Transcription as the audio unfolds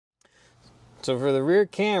So for the rear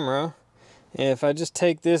camera, if I just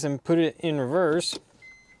take this and put it in reverse,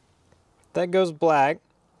 that goes black.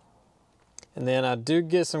 And then I do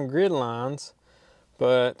get some grid lines,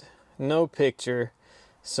 but no picture.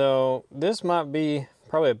 So this might be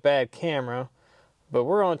probably a bad camera, but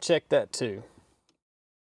we're gonna check that too.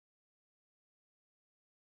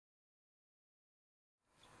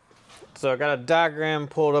 So I got a diagram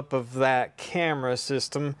pulled up of that camera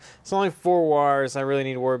system. It's only 4 wires. I really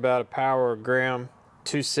need to worry about a power or ground,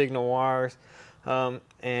 2 signal wires.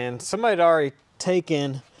 And somebody had already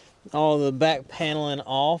taken all the back paneling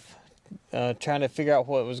off, trying to figure out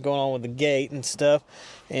what was going on with the gate and stuff.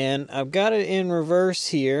 And I've got it in reverse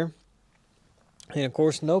here. And of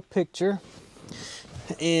course, no picture.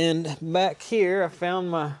 And back here, I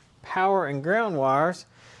found my power and ground wires.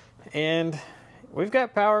 And we've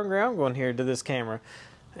got power and ground going here to this camera.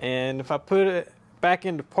 And if I put it back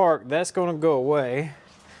into park, that's going to go away.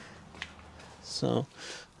 So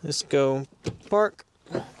let's go to park.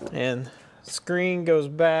 And screen goes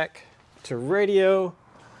back to radio.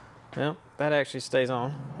 Well, that actually stays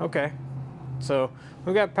on. Okay. So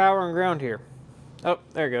we've got power and ground here. Oh,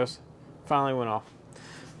 there it goes. Finally went off.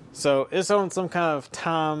 So it's on some kind of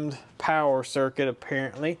timed power circuit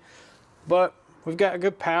apparently. But we've got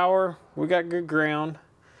good power, we got good ground.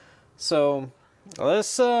 So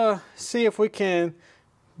let's see if we can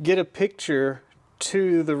get a picture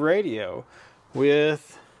to the radio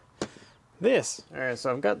with this. All right,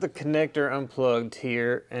 so I've got the connector unplugged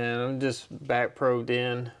here, and I'm just back probed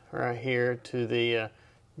in right here to the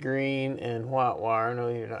green and white wire. I know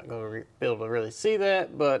you're not going to be able to really see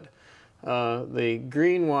that, but the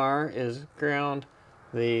green wire is ground,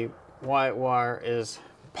 the white wire is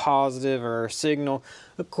positive or signal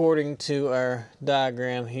according to our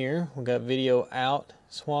diagram here. We got video out,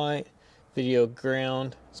 it's white, video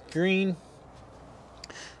ground, it's green.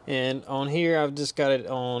 And on here I've just got it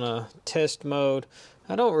on test mode.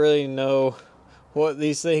 I don't really know what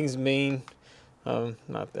these things mean.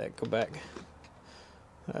 Not that, go back.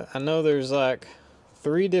 I know there's like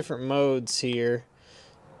 3 different modes here: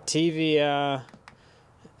 TVI,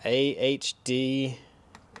 AHD,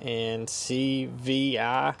 and CVI.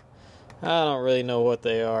 I don't really know what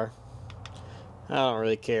they are. I don't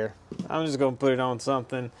really care. I'm just gonna put it on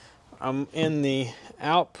something. I'm in the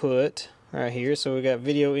output right here, so we got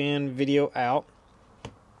video in, video out.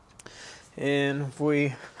 And if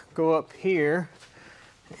we go up here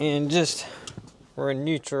and just, we're in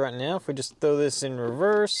neutral right now. If we just throw this in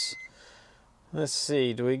reverse, let's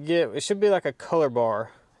see, do we get, it should be like a color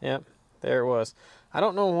bar. Yep, there it was. I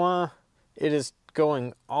don't know why it is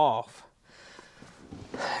going off.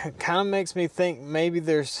 It kind of makes me think maybe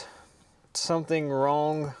there's something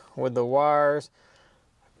wrong with the wires.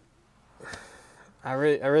 I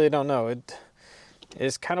really don't know.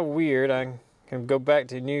 It's kind of weird. I can go back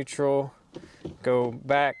to neutral, go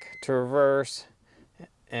back to reverse,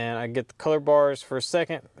 and I get the color bars for a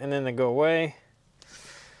second, and then they go away.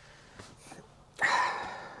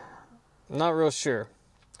 Not real sure.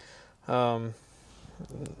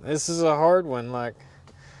 This is a hard one. Like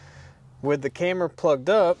with the camera plugged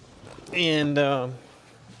up and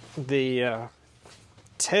the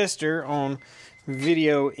tester on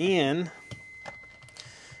video in.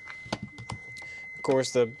 Of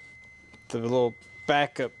course, the little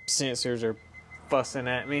backup sensors are fussing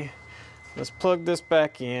at me. Let's plug this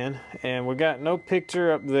back in, and we got no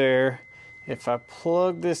picture up there. If I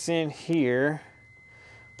plug this in here,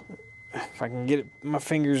 if I can get my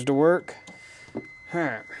fingers to work. All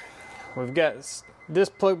right, we've got this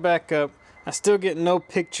plugged back up. I still get no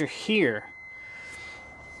picture here.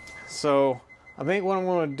 So I think what I'm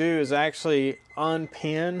going to do is actually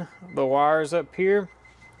unpin the wires up here.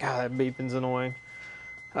 God, that beeping's annoying.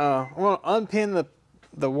 I'm going to unpin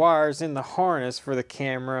the wires in the harness for the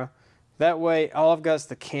camera. That way all I've got is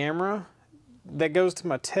the camera that goes to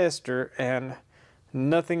my tester and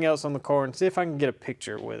nothing else on the car, and see if I can get a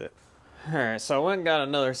picture with it. Alright, so I went and got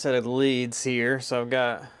another set of leads here. So I've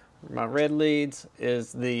got my red leads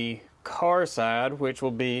is the car side, which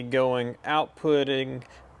will be going outputting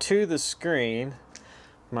to the screen.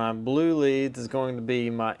 My blue leads is going to be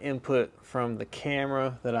my input from the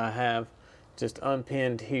camera that I have just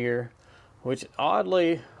unpinned here, which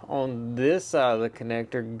oddly on this side of the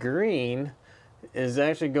connector, green is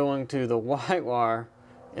actually going to the white wire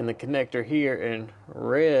in the connector here, and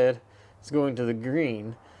red is going to the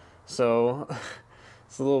green. So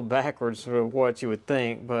it's a little backwards from what you would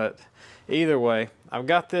think, but either way, I've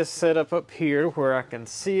got this set up here where I can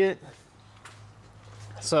see it.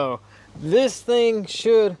 So this thing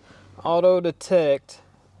should auto detect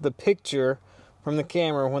the picture from the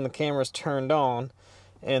camera when the camera's turned on,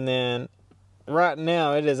 and then right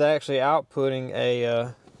now it is actually outputting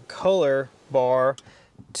a color bar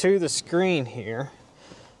to the screen here.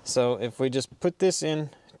 So if we just put this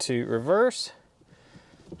into reverse,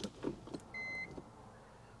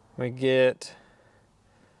 we get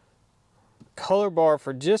color bar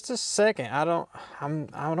for just a second. I don't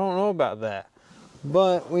know about that,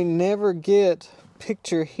 but we never get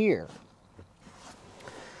picture here.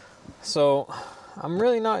 So I'm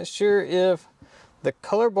really not sure if the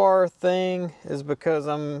color bar thing is because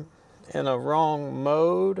I'm in a wrong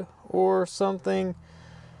mode or something.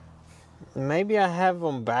 Maybe I have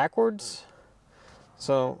them backwards.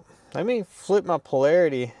 So let me flip my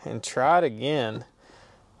polarity and try it again.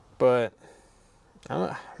 But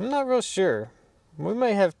I'm not real sure. We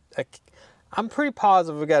may have I'm pretty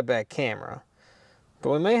positive we got a bad camera,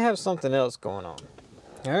 but we may have something else going on.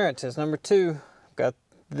 All right, test number 2. Got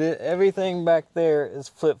everything back there is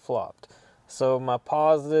flip-flopped. So my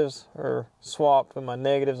positives are swapped with my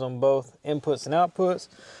negatives on both inputs and outputs.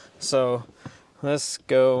 So let's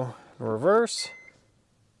go reverse.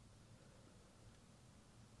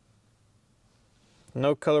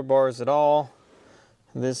 No color bars at all.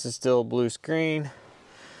 This is still a blue screen.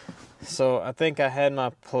 So I think I had my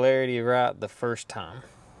polarity right the first time,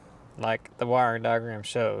 like the wiring diagram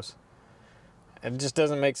shows. It just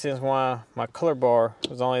doesn't make sense why my color bar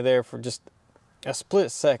was only there for just a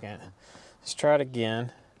split second. Let's try it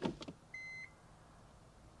again.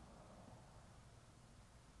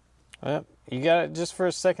 Well, you got it just for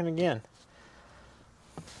a second again.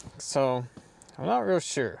 So I'm not real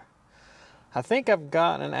sure. I think I've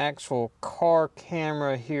got an actual car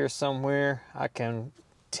camera here somewhere I can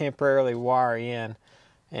temporarily wire in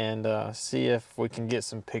and see if we can get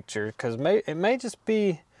some pictures, because it may just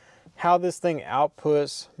be how this thing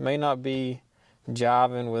outputs may not be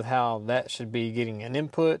jiving with how that should be getting an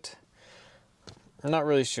input. I'm not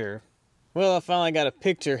really sure. Well, I finally got a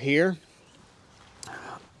picture here.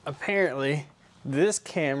 Apparently this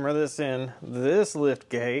camera that's in this lift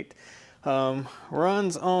gate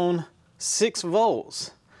runs on 6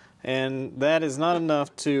 volts, and that is not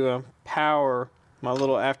enough to power my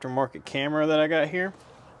little aftermarket camera that I got here.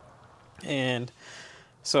 And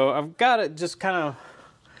so I've got it just kind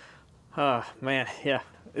of, man, yeah,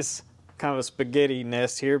 it's kind of a spaghetti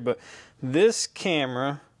nest here, but this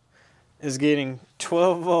camera is getting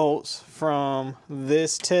 12 volts from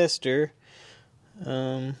this tester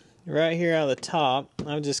right here out of the top.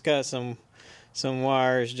 I've just got some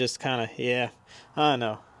wires just kind of, yeah, I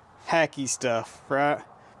know, hacky stuff, right?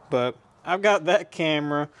 But I've got that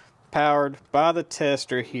camera powered by the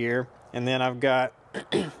tester here, and then I've got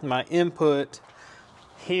my input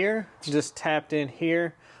here just tapped in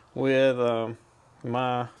here with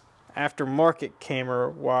my aftermarket camera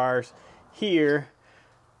wires here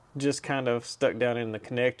just kind of stuck down in the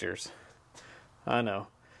connectors. I know,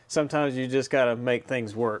 sometimes you just gotta make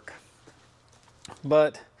things work.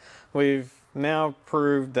 But we've now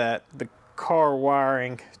proved that the car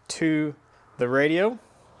wiring to the radio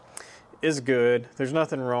is good. There's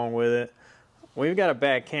nothing wrong with it. We've got a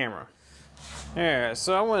bad camera. Alright,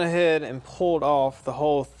 so I went ahead and pulled off the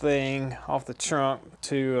whole thing off the trunk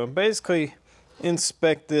to basically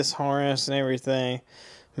inspect this harness and everything.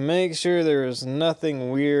 Make sure there is nothing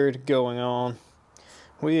weird going on.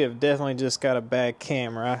 We have definitely just got a bad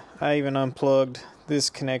camera. I even unplugged this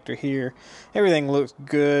connector here. Everything looks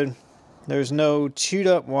good. There's no chewed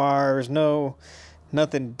up wires,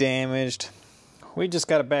 nothing damaged. We just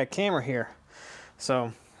got a bad camera here.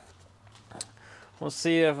 So we'll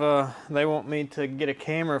see if they want me to get a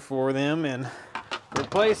camera for them and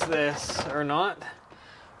replace this or not.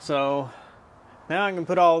 So now I can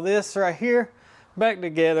put all this right here back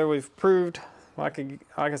together. We've proved, like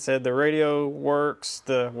I said, the radio works.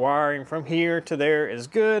 The wiring from here to there is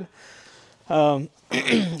good. I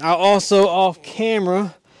also, off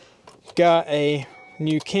camera, got a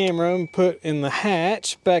new camera and put in the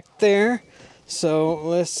hatch back there. So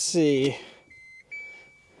let's see.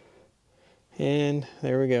 And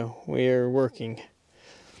there we go. We are working.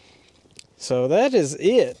 So that is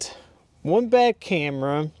it. One bad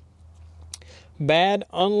camera, bad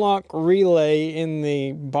unlock relay in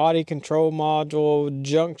the body control module,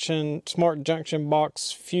 junction, smart junction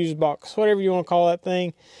box, fuse box, whatever you want to call that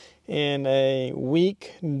thing, and a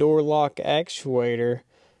weak door lock actuator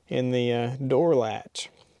in the door latch.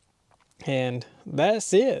 And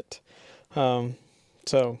that's it.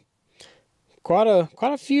 So quite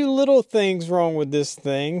a few little things wrong with this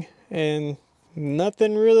thing, and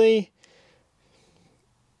nothing really,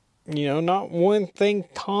 you know, not one thing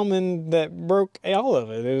common that broke all of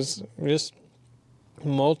it. It was just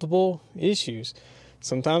multiple issues.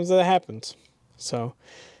 Sometimes that happens. So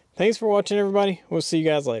Thanks for watching, everybody. We'll see you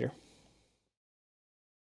guys later.